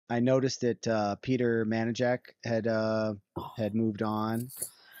I noticed that Peter Manijak had moved on,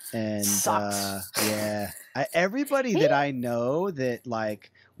 and Sucks. yeah, everybody He that I know that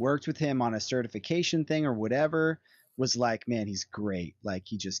like worked with him on a certification thing or whatever was like, man, he's great. Like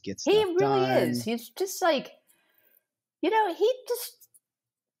he just gets he stuff really is. done. He's just like,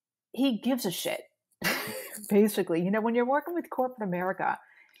 he gives a shit. Basically, when you're working with corporate America,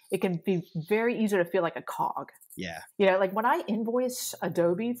 it can be very easy to feel like a cog. Yeah. Like when I invoice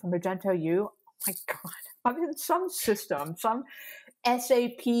Adobe for Magento U, oh my God, I'm in some system, some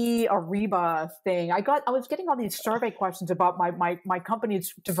SAP Ariba thing. I was getting all these survey questions about my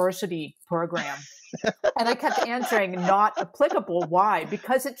company's diversity program. And I kept answering not applicable. Why?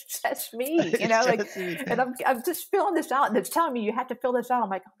 Because it's just me, and I'm just filling this out and it's telling me you have to fill this out. I'm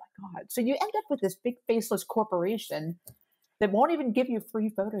like, oh my God. So you end up with this big faceless corporation that won't even give you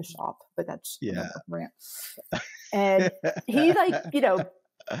free Photoshop, but that's another rant. And he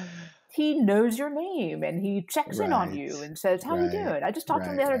he knows your name and he checks in on you and says, how you doing? I just talked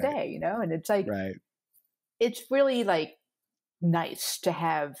to him the other day, and it's like, it's really like nice to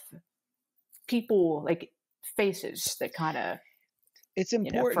have people like faces that kind of, it's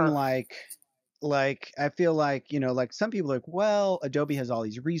important. Like I feel like, like some people are like, well, Adobe has all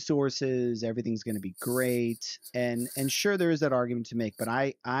these resources, everything's going to be great. And sure, there is that argument to make, but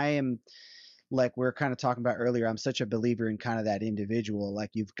I am, like we are kind of talking about earlier, I'm such a believer in kind of that individual. Like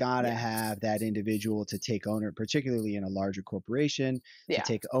you've got to have that individual to take owner, particularly in a larger corporation, to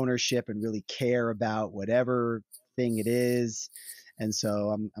take ownership and really care about whatever thing it is. And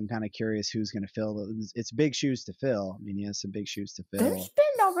so I'm kind of curious who's going to fill. It's big shoes to fill. I mean, he has some big shoes to fill. There's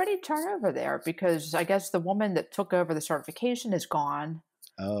been already turnover there because I guess the woman that took over the certification is gone.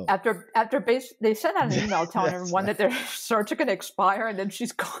 Oh. After they sent out an email telling everyone that their certs are going to expire, and then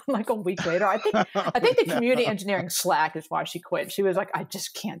she's gone like a week later. I think the community engineering Slack is why she quit. She was like, I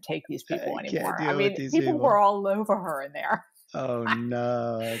just can't take these people anymore. I mean, people were all over her in there. Oh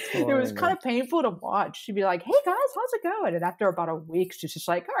no, that's horrible. It was kind of painful to watch. She'd be like, hey guys, how's it going? And after about a week, she's just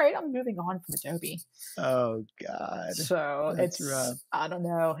like, all right, I'm moving on from Adobe. Oh God. So that's it's rough. I don't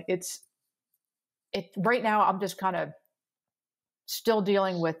know. It's right now I'm just kind of still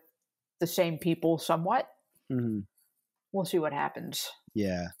dealing with the same people somewhat. Mm-hmm. We'll see what happens.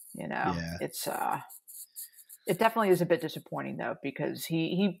 Yeah. It's it definitely is a bit disappointing though, because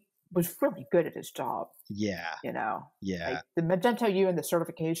he was really good at his job. Yeah. Like the Magento U and the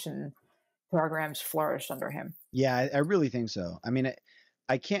certification programs flourished under him. Yeah, I really think so. I mean,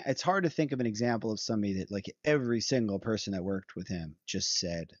 I can't, it's hard to think of an example of somebody that like every single person that worked with him just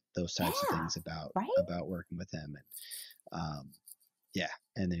said those types of things about working with him. And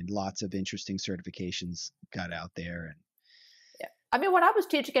and then lots of interesting certifications got out there. And I mean, when I was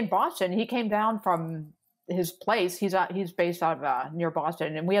teaching in Boston, he came down from his place. He's based out of near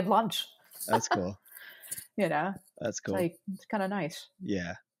Boston, and we had lunch. That's cool. That's cool. It's kind of nice.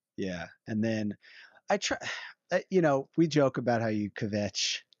 Yeah. And then I try. We joke about how you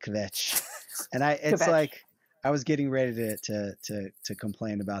kvetch, and it's like I was getting ready to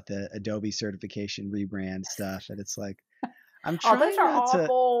complain about the Adobe certification rebrand stuff, and it's like I'm trying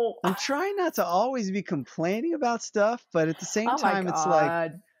not to always be complaining about stuff, but at the same time, it's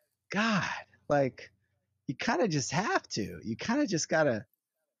like, God, like you kind of just have to. You kind of just gotta.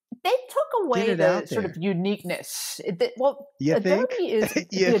 They took away the sort of uniqueness. Adobe is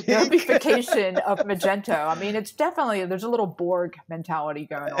the Adobe-fication of Magento. I mean, it's definitely, there's a little Borg mentality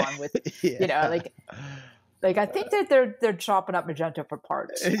going on with, like I think that they're chopping up Magento for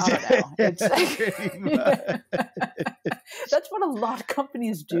parts. I don't know. It's, that's what a lot of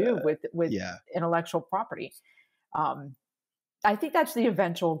companies do with intellectual property. I think that's the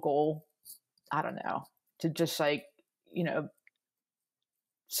eventual goal. I don't know, to just like,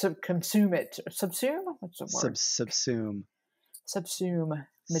 consume it. Subsume? What's the word? Subsume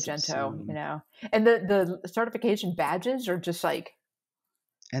Magento, And the certification badges are just like,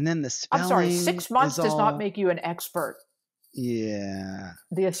 and then the spelling. I'm sorry, 6 months does not make you an expert. Yeah.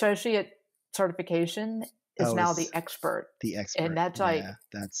 The associate certification is now the expert. The expert. And that's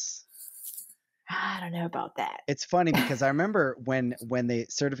that's I don't know about that. It's funny because I remember when the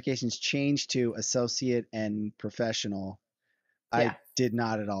certifications changed to associate and professional, I did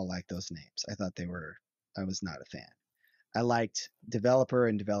not at all like those names. I thought I was not a fan. I liked developer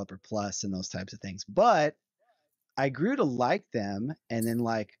and developer plus and those types of things, but I grew to like them. And then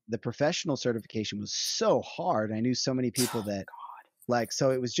like the professional certification was so hard. I knew so many people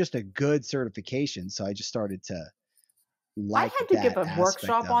so it was just a good certification. So I just started to like. I had to give a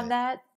workshop on that